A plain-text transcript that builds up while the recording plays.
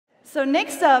So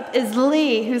next up is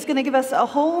Lee, who's going to give us a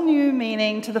whole new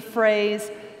meaning to the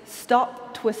phrase,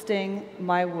 "Stop twisting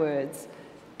my words."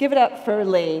 Give it up for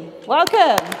Lee.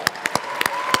 Welcome.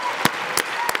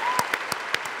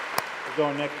 How's it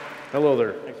going, Nick? Hello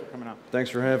there. Thanks for coming out. Thanks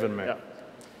for having me.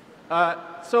 Yeah.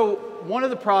 So one of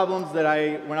the problems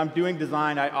that when I'm doing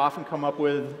design, I often come up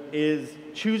with is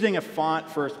choosing a font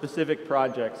for a specific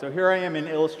project. So here I am in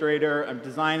Illustrator. I'm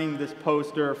designing this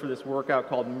poster for this workout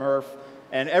called Murph,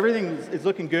 and everything is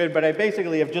looking good, but I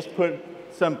basically have just put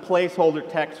some placeholder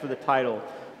text for the title.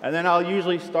 And then I'll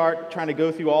usually start trying to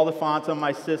go through all the fonts on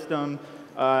my system.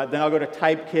 Then I'll go to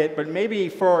Typekit, but maybe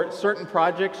for certain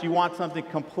projects, you want something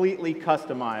completely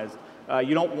customized.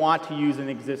 You don't want to use an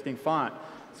existing font.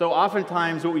 So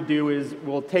oftentimes what we do is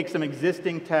we'll take some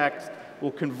existing text,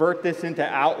 we'll convert this into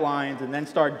outlines, and then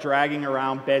start dragging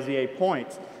around Bezier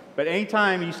points. But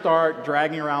anytime you start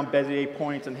dragging around Bezier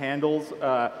points and handles,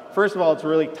 first of all, it's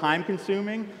really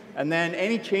time-consuming, and then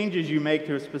any changes you make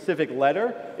to a specific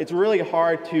letter, it's really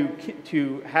hard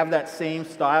to have that same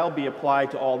style be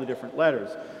applied to all the different letters.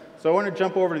 So I want to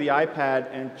jump over to the iPad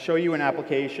and show you an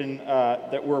application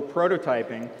that we're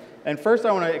prototyping. And first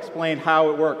I want to explain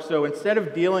how it works. So instead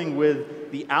of dealing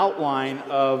with the outline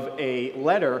of a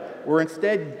letter, we're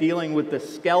instead dealing with the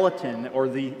skeleton, or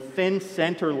the thin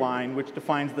center line, which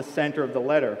defines the center of the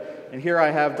letter. And here I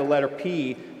have the letter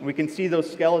P, and we can see those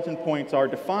skeleton points are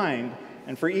defined.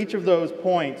 And for each of those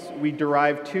points, we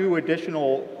derive 2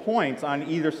 additional points on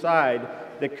either side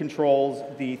that controls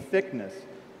the thickness.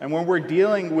 And when we're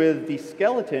dealing with the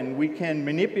skeleton, we can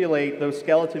manipulate those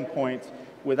skeleton points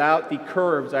without the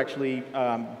curves actually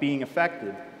being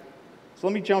affected. So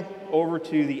let me jump over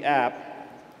to the app.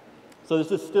 So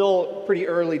this is still pretty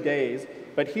early days,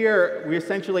 but here we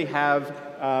essentially have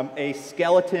a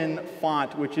skeleton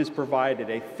font which is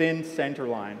provided, a thin center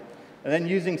line. And then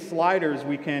using sliders,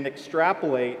 we can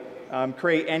extrapolate,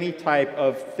 create any type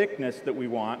of thickness that we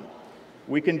want.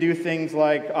 We can do things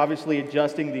like, obviously,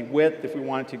 adjusting the width if we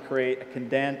wanted to create a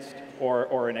condensed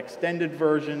or an extended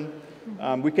version.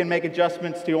 We can make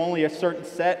adjustments to only a certain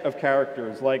set of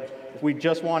characters, like if we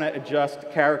just want to adjust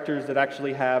characters that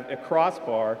actually have a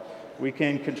crossbar, we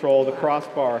can control the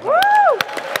crossbar height.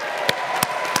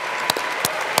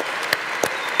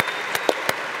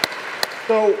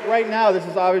 So right now, this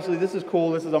is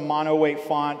cool. This is a mono-weight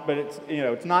font, but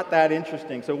it's not that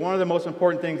interesting. So one of the most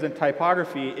important things in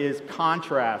typography is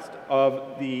contrast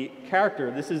of the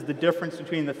character. This is the difference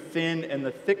between the thin and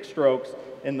the thick strokes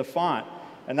in the font,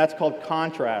 and that's called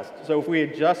contrast. So if we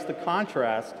adjust the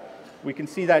contrast, we can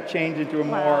see that change into a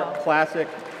more classic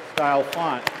style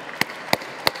font.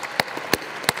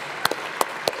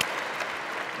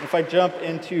 If I jump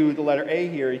into the letter A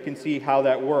here, you can see how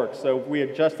that works. So if we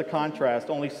adjust the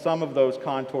contrast, only some of those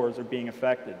contours are being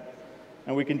affected.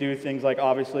 And we can do things like,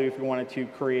 obviously, if we wanted to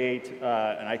create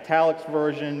an italics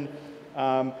version.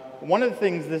 One of the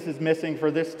things this is missing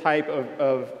for this type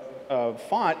of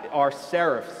font are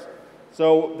serifs.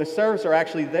 So the serifs are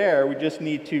actually there. We just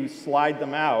need to slide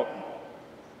them out.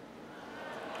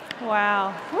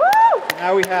 Wow. Woo!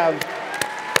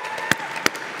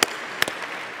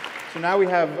 So now we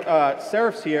have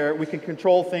serifs here. We can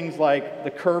control things like the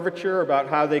curvature, about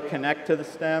how they connect to the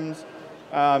stems,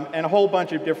 and a whole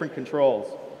bunch of different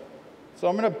controls. So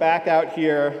I'm going to back out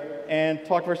here and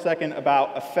talk for a second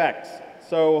about effects.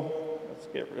 So let's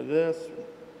get rid of this.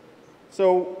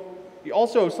 So you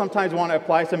also sometimes want to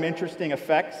apply some interesting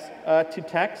effects to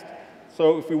text.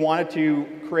 So if we wanted to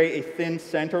create a thin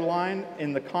center line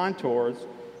in the contours,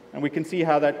 and we can see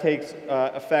how that takes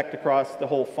effect across the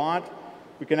whole font,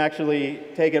 we can actually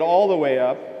take it all the way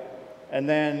up and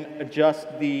then adjust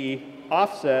the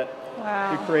offset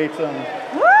to create some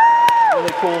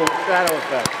really cool shadow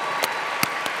effects.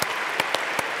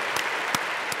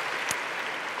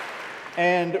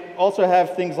 And also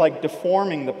have things like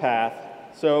deforming the path.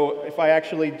 So if I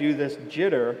actually do this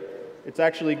jitter, it's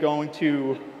actually going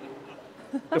to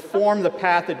deform the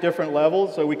path at different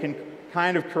levels, so we can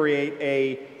kind of create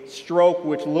a stroke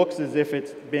which looks as if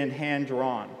it's been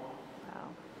hand-drawn.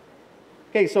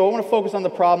 Okay, so I want to focus on the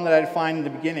problem that I defined in the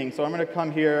beginning. So I'm going to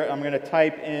come here, I'm going to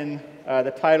type in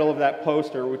the title of that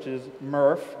poster, which is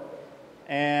Murph.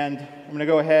 And I'm going to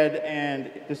go ahead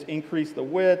and just increase the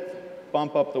width,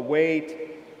 bump up the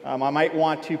weight. I might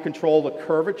want to control the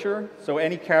curvature. So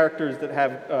any characters that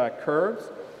have curves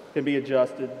can be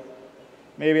adjusted.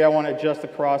 Maybe I want to adjust the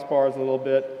crossbars a little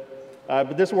bit.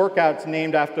 But this workout's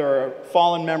named after a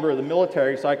fallen member of the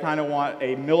military, so I kind of want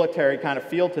a military kind of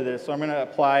feel to this. So I'm going to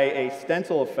apply a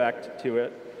stencil effect to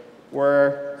it,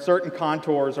 where certain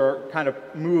contours are kind of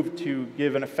moved to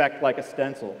give an effect like a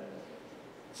stencil.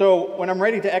 So when I'm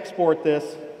ready to export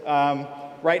this,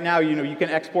 right now, you can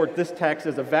export this text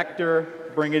as a vector,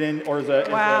 bring it in, or as a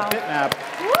bitmap.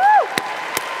 Woo!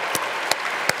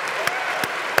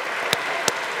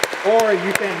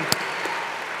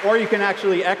 Or you can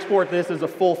actually export this as a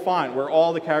full font, where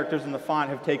all the characters in the font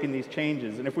have taken these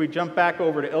changes. And if we jump back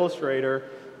over to Illustrator,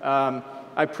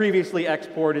 I previously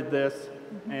exported this,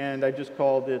 and I just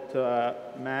called it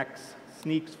Max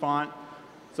Sneaks font.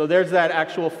 So there's that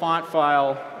actual font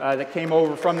file that came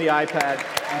over from the iPad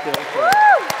into Illustrator.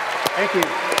 Woo! Thank you.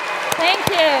 Thank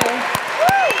you.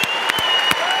 Woo!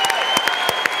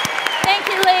 Thank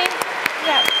you, Lee.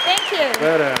 Yeah, thank you.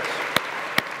 Badass.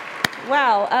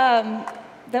 Wow,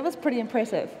 that was pretty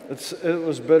impressive. It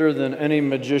was better than any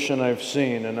magician I've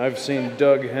seen, and I've seen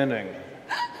Doug Henning.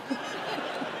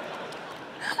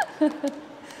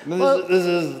 This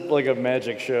is like a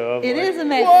magic show. It is a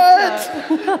magic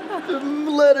show. What? The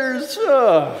letters.